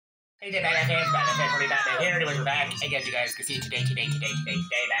Hey there, Batman fans, Batman here. Anyways, we're back. Again, you guys can see today, Batman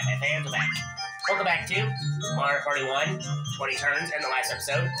fans, we're back. Welcome back to Mario Party 1, 20 turns, and the last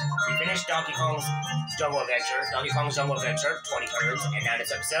episode. We finished Donkey Kong's Jungle Adventure, 20 turns, and now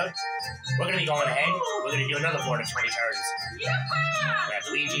this episode, we're going to be going ahead. We're going to do another board of 20 turns. We have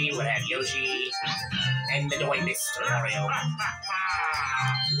Luigi, we're going to have Yoshi, and the annoying Mr. Mario.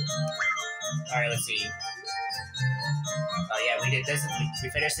 Alright, let's see. Yeah, we did this. We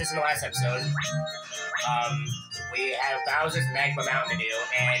finished this in the last episode. We have Bowser's Magma Mountain to do,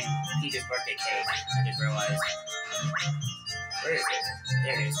 and Peach's birthday cake. I just realized. Where is it?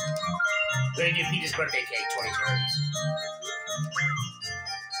 There it is. We're gonna do Peach's birthday cake, 20 turns.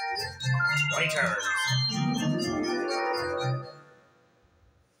 20 turns.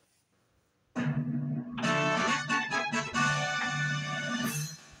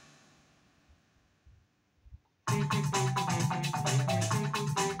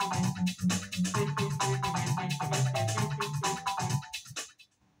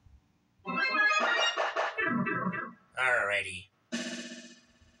 Alrighty.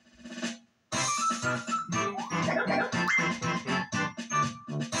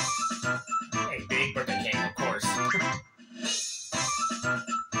 Hey, big birthday cake, of course.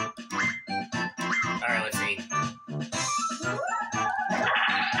 Alright, let's see.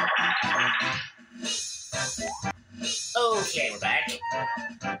 Okay, we're back.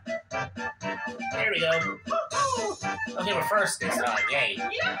 There we go. Okay, we're first this time, yay.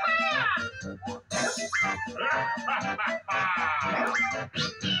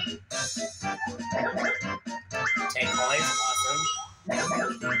 10 coins, awesome.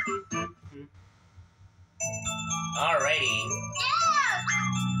 Alrighty.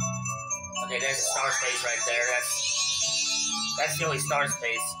 Okay, there's a star space right there. That's the only star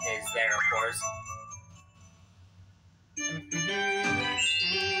space is there, of course.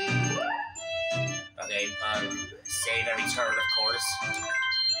 Okay, save every turn, of course.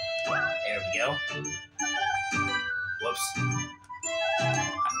 There we go. Whoops.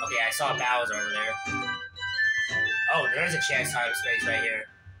 Okay, I saw Bowser over there. Oh, there's a chance time space right here.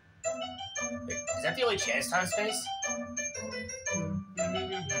 Wait, is that the only chance time space?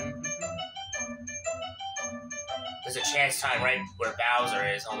 There's a chance time right where Bowser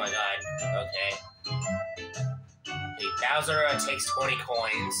is. Oh my god. Okay. Hey, Bowser takes 20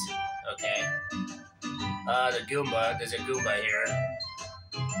 coins. Okay. The Goomba. There's a Goomba here.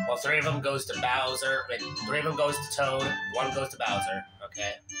 Well, 3 of them goes to Bowser. 3 of them goes to Toad. 1 goes to Bowser.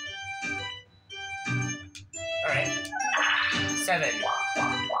 Okay. Alright. 7.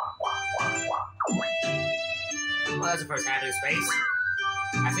 Well, that's the first happy space.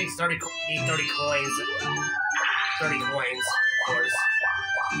 I think 30 need 30 coins. 30 coins, of course.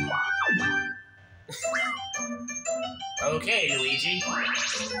 Okay, Luigi.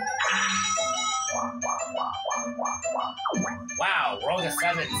 Wow, rolling a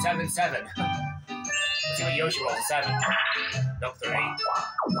 7, 7, 7. Let's see what Yoshi rolls a 7. Nope, 3.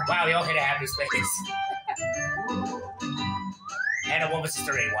 Wow, we all hit a happy space. And a 1 versus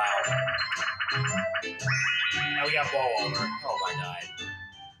 3, wow. Now we got ball over. Oh my god.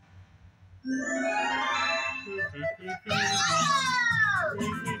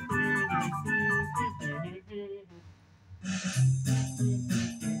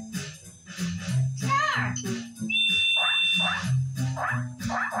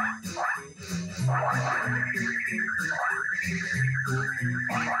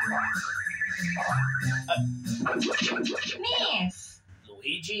 Miss.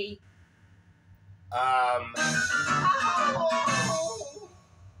 Luigi?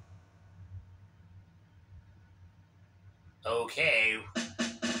 Okay.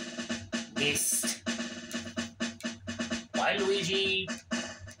 Missed. Why, Luigi?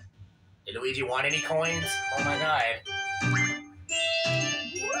 Did Luigi want any coins? Oh my god.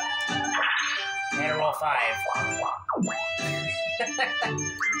 And a roll 5.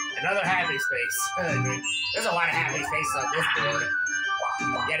 Another happy space. There's a lot of happy spaces on this board.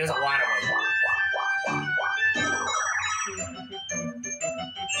 Yeah, there's a lot of them.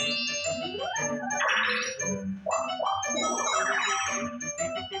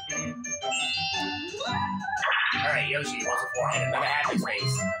 Alright, Yoshi rolls a 4 and another happy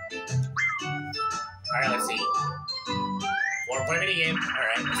space. Alright, let's see. 4-point mini game.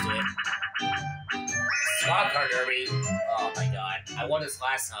 Alright, let's do it. Squad Car Derby. Oh my god. I won this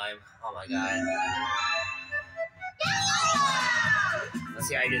last time. Oh my god. Let's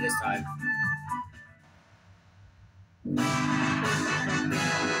see how I do this time.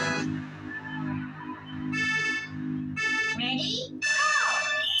 Ready? Go!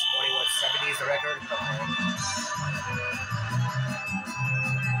 2170 is the record. Okay.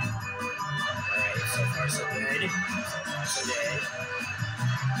 good. So good.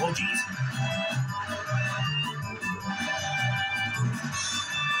 Oh, jeez.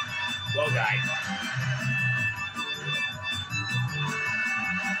 Low guy.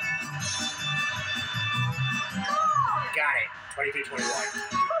 Got it.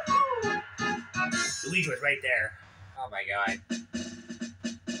 23-21. Luigi was right there. Oh my god.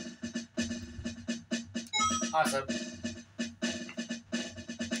 Awesome.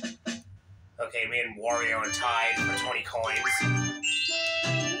 Okay, me and Wario are tied for 20 coins.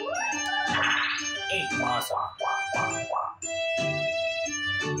 8. Awesome.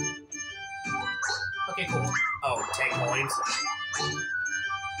 Okay, cool. Oh, 10 coins.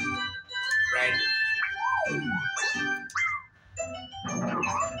 Red.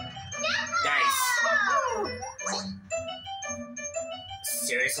 Nice.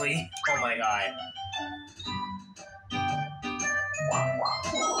 Seriously? Oh my god.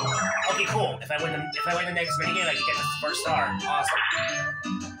 Okay, cool. If I win the next minigame, I can get the first star. Awesome.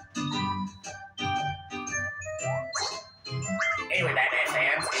 Anyway, Batman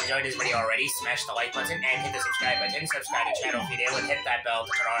fans, if you enjoyed this video already, smash the like button and hit the subscribe button. Subscribe to the channel if you do, and hit that bell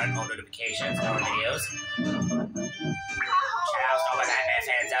to turn on all notifications for more videos. Shout out to all my Batman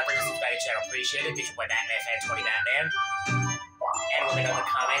fans out there. Subscribe to the channel, appreciate it. Be sure to play Batman fan 20 Batman. And let me know in the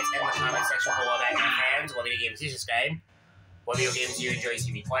comments section below, Batman fans, what video games you subscribe, what video games you enjoy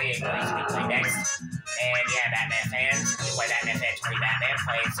seeing me play, and what you see me play next. And yeah, Batman fans, you play Batman fan 20 Batman,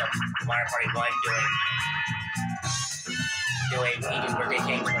 playing some Mario Party 1, doing Peach's birthday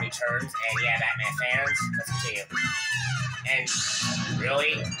cake 20 turns, and yeah, Batman fans, let's continue. And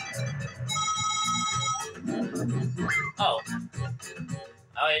really? Oh.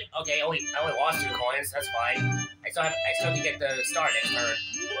 Okay, I only lost 2 coins, that's fine. I still can get the star next turn.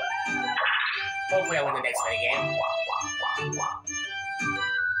 Hopefully I win the next minigame.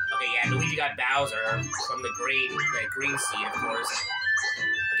 Okay, yeah, Luigi got Bowser from the green seed, of course.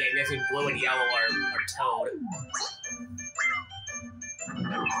 Okay, I'm guessing blue and yellow are Toad.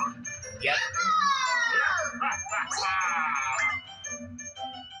 Yep.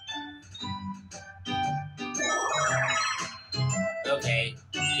 Okay,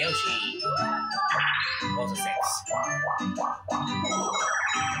 Yoshi. Rolls a 6.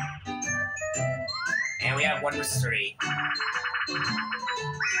 And we have 1 versus 3.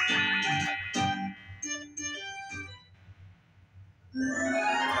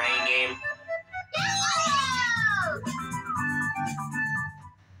 Playing game.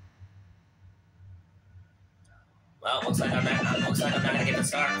 Well, looks like I'm not gonna get the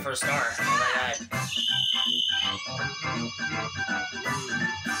first star. Oh my god.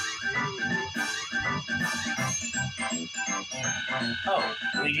 Oh,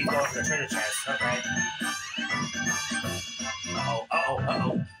 Luigi's going for the treasure chest. Okay.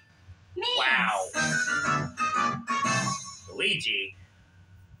 Uh-oh. Wow. Luigi.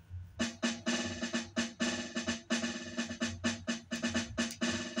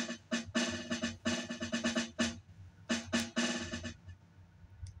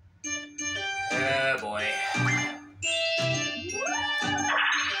 Oh boy.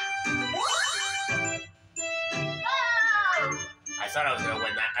 I thought I was gonna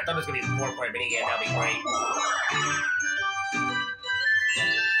win that. I thought it was gonna be a 4-point minigame. That'd be great.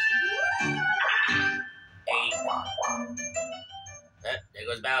 8. There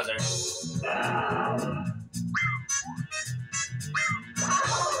goes Bowser.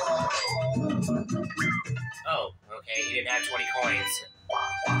 Oh, okay. He didn't have 20 coins.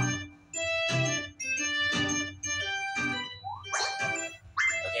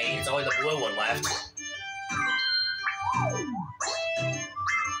 Okay, it's only the blue one left.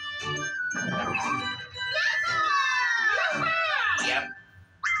 Yep.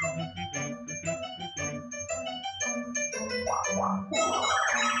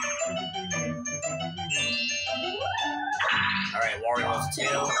 Alright, Wario rolls 2.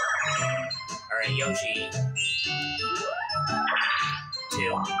 Alright, Yoshi.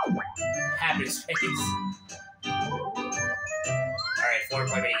 2. Happy face. Alright,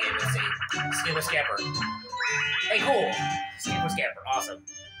 4-point minigame, let's see. Skipper Scamper. Hey, cool! Skipper Scamper, awesome.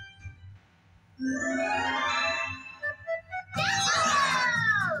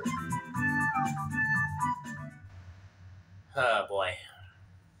 Oh boy.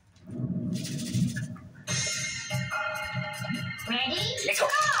 Ready? Let's go!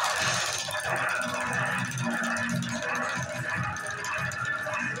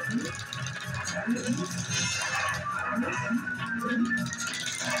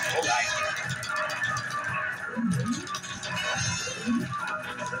 Oh, guys.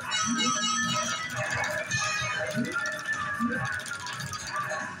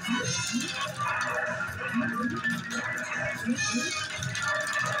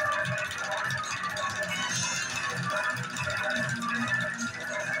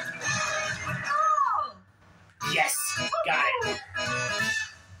 Yes, got it.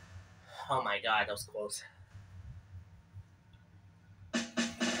 Oh my god, that was close.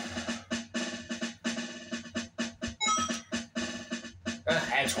 I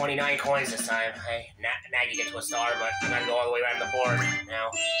had 29 coins this time. Now you get to a star, but I'm gonna go all the way around the board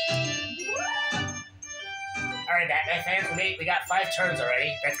now. Alright, Batman fans, we got 5 turns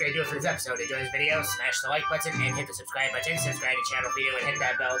already. That's gonna do it for this episode. Enjoy this video, smash the like button, and hit the subscribe button. Subscribe to the channel video, and hit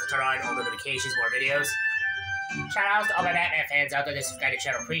that bell to turn on all notifications, more videos. Shout outs to all my Batman fans out there that subscribe to the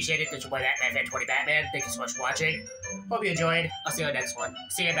channel. Appreciate it. This is your boy Batman Fan 20 Batman. Thank you so much for watching. Hope you enjoyed. I'll see you on the next one.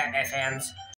 See you, Batman fans.